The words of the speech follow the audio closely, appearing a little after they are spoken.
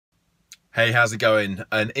Hey, how's it going?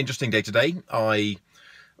 An interesting day today. I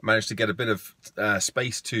managed to get a bit of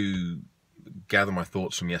space to gather my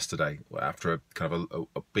thoughts from yesterday after a kind of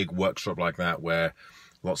a big workshop like that where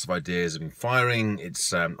lots of ideas have been firing.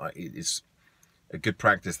 It's a good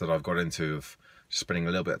practice that I've got into of just spending a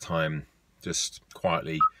little bit of time just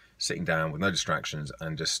quietly sitting down with no distractions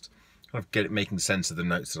and just kind of making sense of the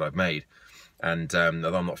notes that I've made. And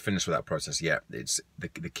although I'm not finished with that process yet, it's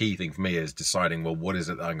the key thing for me is deciding, well, what is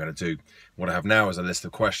it that I'm going to do? What I have now is a list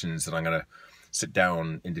of questions that I'm going to sit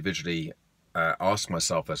down individually, ask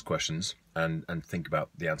myself those questions and think about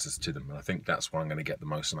the answers to them. And I think that's where I'm going to get the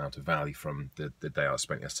most amount of value from the day I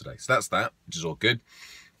spent yesterday. So that's that, which is all good.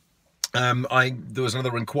 There was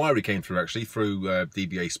another inquiry came through actually through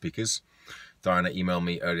DBA Speakers. Diana emailed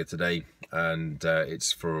me earlier today, and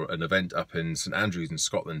it's for an event up in St Andrews in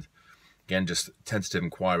Scotland. Again, just tentative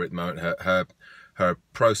inquiry at the moment. Her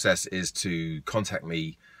process is to contact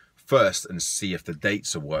me first and see if the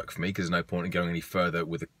dates will work for me, because there's no point in going any further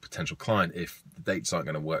with a potential client if the dates aren't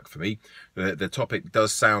going to work for me. The topic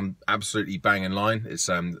does sound absolutely bang in line. It's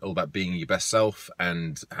all about being your best self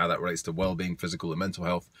and how that relates to well-being, physical and mental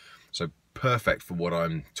health. So perfect for what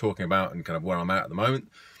I'm talking about and kind of where I'm at the moment.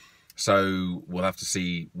 So we'll have to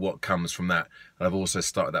see what comes from that. And I've also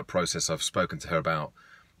started that process. I've spoken to her about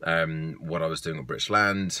what I was doing at British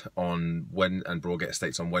Land on and Broadgate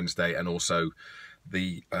Estates on Wednesday, and also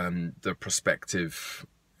the prospective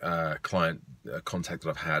client contact that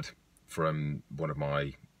I've had from one of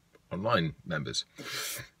my online members,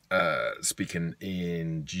 speaking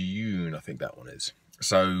in June, I think that one is.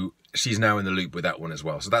 So she's now in the loop with that one as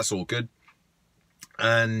well. So that's all good.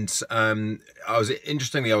 And I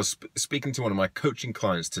was speaking to one of my coaching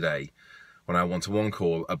clients today on our one-to-one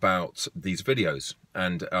call about these videos,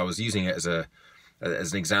 and I was using it as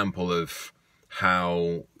an example of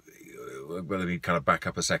how, whether we kind of back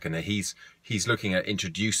up a second, he's looking at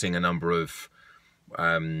introducing a number of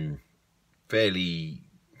fairly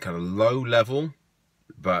kind of low level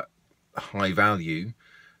but high value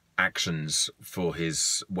actions for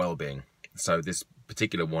his well-being. So this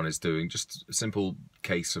particular one is doing just a simple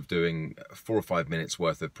case of doing 4 or 5 minutes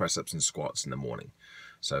worth of press-ups and squats in the morning.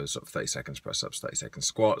 So sort of 30 seconds press-ups, 30 seconds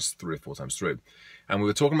squats, 3 or 4 times through. And we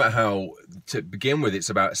were talking about how, to begin with,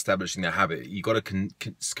 it's about establishing the habit. You've got to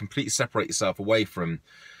completely separate yourself away from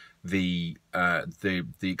the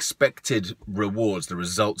expected rewards, the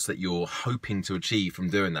results that you're hoping to achieve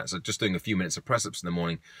from doing that. So just doing a few minutes of press-ups in the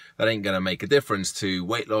morning, that ain't going to make a difference to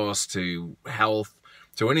weight loss, to health,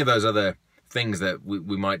 to any of those other things that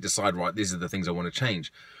we might decide, right, these are the things I want to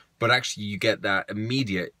change. But actually you get that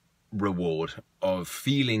immediate reward of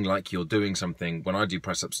feeling like you're doing something. When I do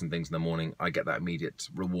press-ups and things in the morning, I get that immediate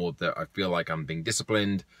reward that I feel like I'm being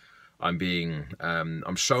disciplined. I'm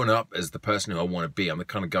showing up as the person who I want to be. I'm the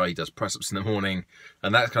kind of guy who does press-ups in the morning,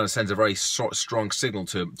 and that kind of sends a very strong signal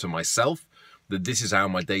to myself that this is how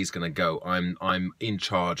my day's going to go. I'm in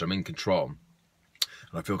charge. I'm in control,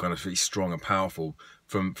 and I feel kind of really strong and powerful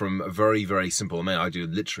from a very, very simple amount. I do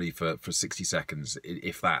literally for 60 seconds,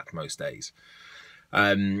 if that, most days.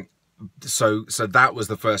 So that was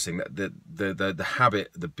the first thing, that the habit,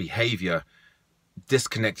 the behavior,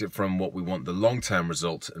 disconnect it from what we want the long-term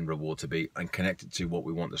result and reward to be, and connect it to what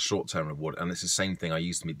we want the short-term reward. And it's the same thing. I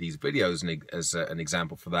used to make these videos as an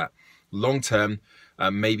example for that. Long-term,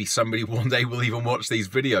 maybe somebody one day will even watch these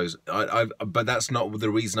videos, but that's not the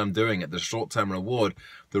reason I'm doing it. The short-term reward,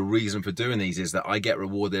 the reason for doing these is that I get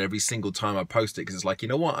rewarded every single time I post it, because it's like, you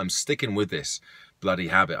know what, I'm sticking with this bloody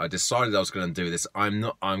habit. I decided I was going to do this. I'm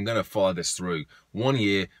going to follow this through. 1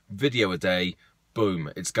 year, video a day,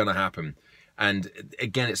 boom, it's going to happen. And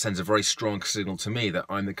again, it sends a very strong signal to me that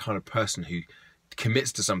I'm the kind of person who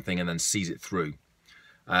commits to something and then sees it through.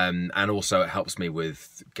 And also it helps me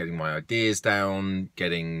with getting my ideas down,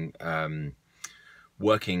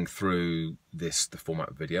 working through the format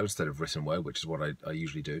of video instead of written word, which is what I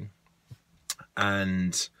usually do.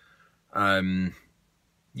 And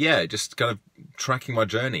yeah, just kind of tracking my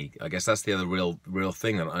journey. I guess that's the other real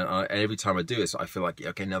thing. And every time I do this, I feel like,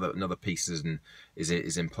 okay, another piece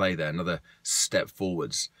is in play there, another step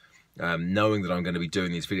forwards. Knowing that I'm going to be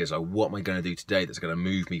doing these videos, like, what am I going to do today that's going to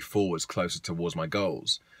move me forwards closer towards my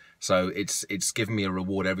goals? So it's giving me a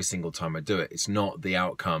reward every single time I do it. It's not the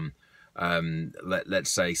outcome. Let's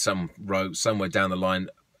say somewhere down the line,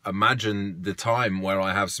 imagine the time where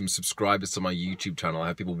I have some subscribers to my YouTube channel. I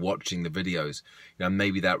have people watching the videos. You know,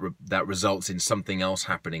 maybe that results in something else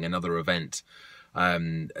happening, another event.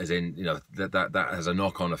 As in, you know, that has a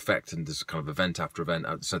knock-on effect, and there's kind of event after event.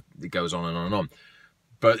 So it goes on and on and on.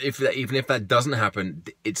 But even if that doesn't happen,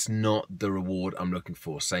 it's not the reward I'm looking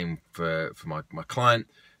for. Same for my client.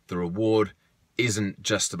 the reward isn't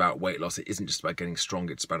just about weight loss. It isn't just about getting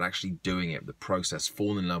stronger. It's about actually doing it, the process,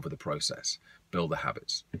 fall in love with the process, build the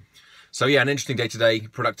habits. So yeah, an interesting day today,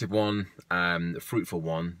 productive one, a fruitful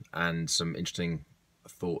one, and some interesting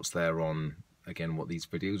thoughts there on, again, what these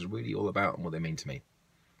videos are really all about and what they mean to me.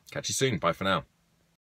 Catch you soon. Bye for now.